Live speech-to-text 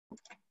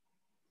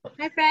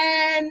Hi,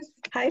 friends.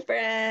 Hi,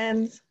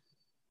 friends.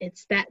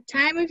 It's that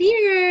time of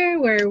year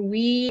where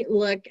we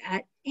look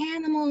at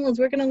animals.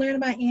 We're going to learn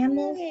about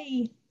animals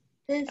Yay.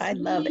 this I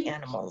love week.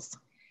 animals.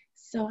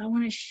 So, I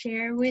want to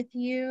share with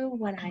you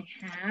what I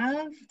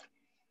have,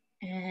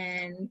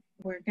 and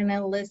we're going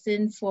to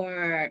listen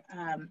for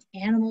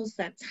animals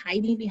that's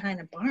hiding behind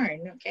a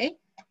barn, okay?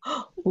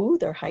 Ooh,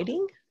 they're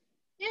hiding?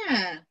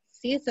 Yeah.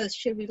 See, it says,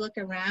 should we look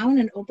around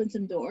and open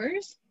some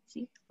doors?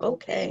 See,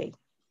 Okay.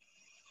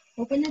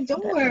 open the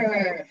Let me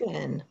door.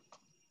 open.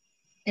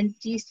 And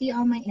do you see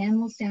all my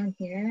animals down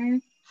here?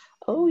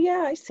 Oh,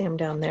 yeah, I see them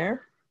down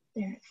there.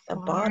 They're The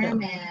farm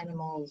bottom.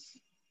 animals.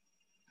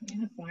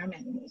 Yeah, farm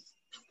animals.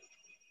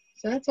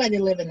 So that's why they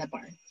live in the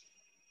barn.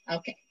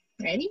 Okay,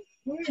 ready?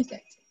 Where is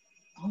it?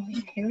 Oh,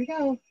 yeah, here we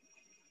go.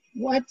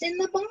 What's in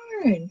the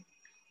barn?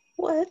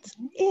 What's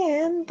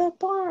in the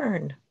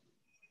barn?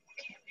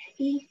 Okay,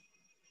 ready?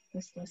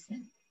 Let's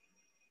listen.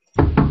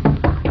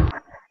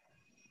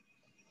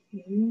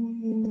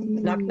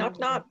 Ooh. Knock, knock,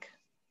 knock.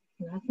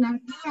 Knock,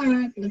 knock,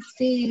 knock. Let's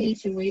see.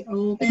 Should we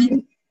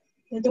open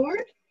the door?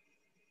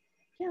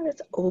 Yeah,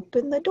 let's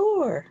open the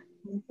door.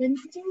 Open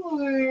the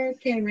door.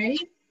 Okay,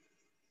 ready?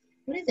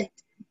 What is it?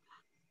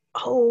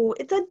 Oh,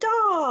 it's a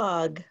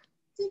dog.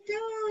 It's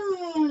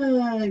a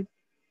dog.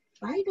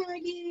 Bye,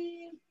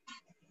 doggy.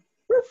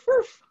 Roof,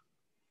 roof.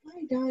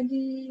 Hi,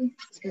 doggy.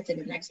 Let's go to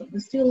the next one.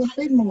 Let's do a little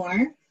bit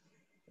more.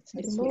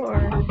 Let's do more.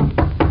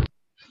 I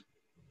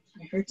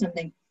heard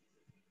something.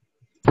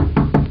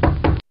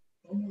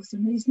 Oh,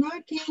 somebody's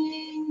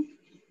knocking.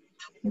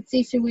 Let's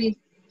see, should we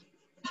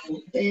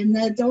open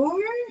the door?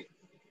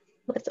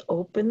 Let's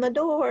open the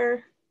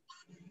door.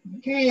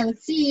 Okay,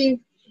 let's see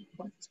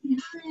what's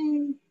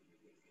behind.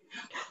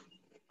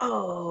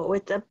 Oh,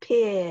 it's a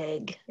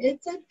pig.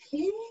 It's a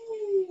pig.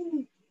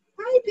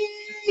 Hi,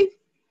 pig.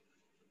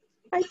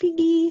 Hi,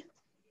 piggy.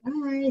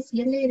 Bye, see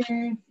you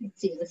later. Let's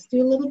see, let's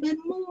do a little bit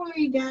more,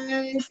 you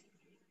guys.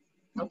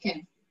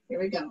 Okay, here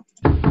we go.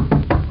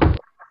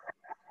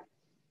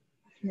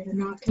 Heard a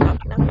knock.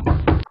 Knock,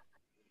 knock.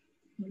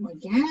 Oh,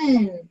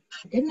 again.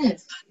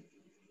 Goodness.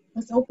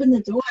 Let's open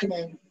the door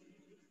then.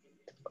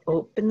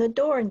 Open the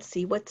door and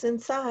see what's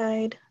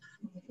inside.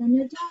 Open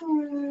the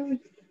door.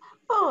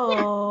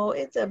 Oh,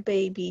 it's a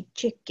baby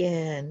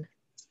chicken.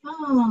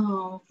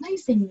 Oh,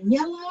 nice and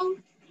yellow.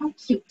 How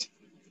cute.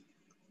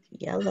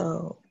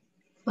 Yellow.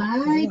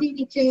 Bye,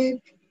 baby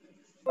chick.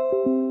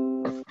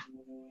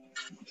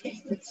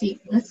 Okay, let's see.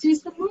 Let's do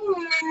some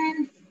more.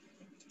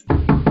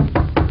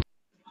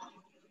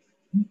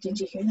 Did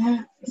you hear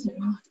that? Is it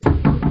not?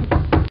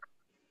 I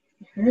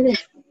heard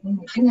it. Oh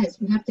my goodness.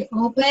 We have to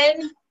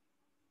open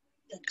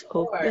the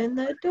door. Open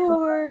the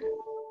door.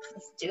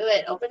 Let's do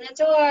it. Open the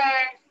door.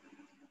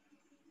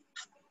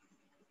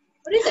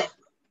 What is it?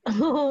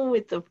 Oh,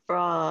 it's a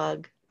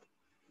frog.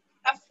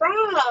 A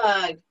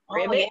frog.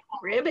 Ribbit, yeah.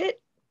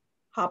 ribbit.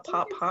 Hop,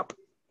 hop, hop.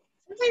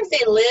 Sometimes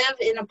they live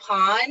in a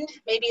pond,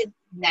 maybe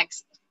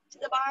next to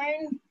the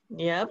barn.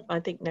 Yep, I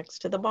think next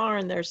to the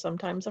barn there's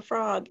sometimes a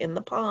frog in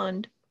the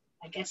pond.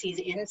 I guess he's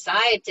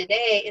inside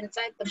today,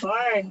 inside the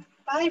barn.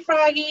 Bye,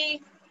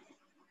 Froggy.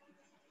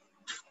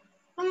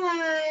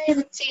 Bye.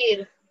 Let's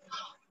see.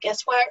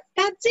 Guess what?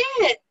 That's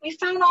it. We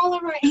found all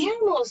of our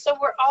animals, so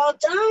we're all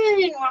done.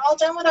 We're all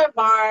done with our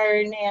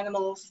barn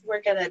animals.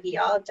 We're going to be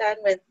all done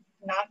with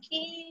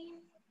knocking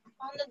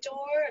on the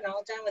door and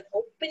all done with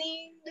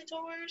opening the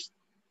doors.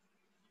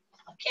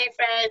 Okay,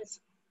 friends,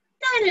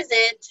 that is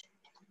it.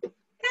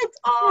 That's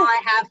all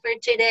I have for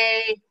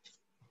today.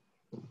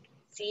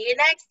 See you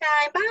next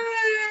time.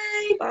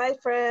 Bye. Bye,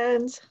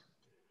 friends.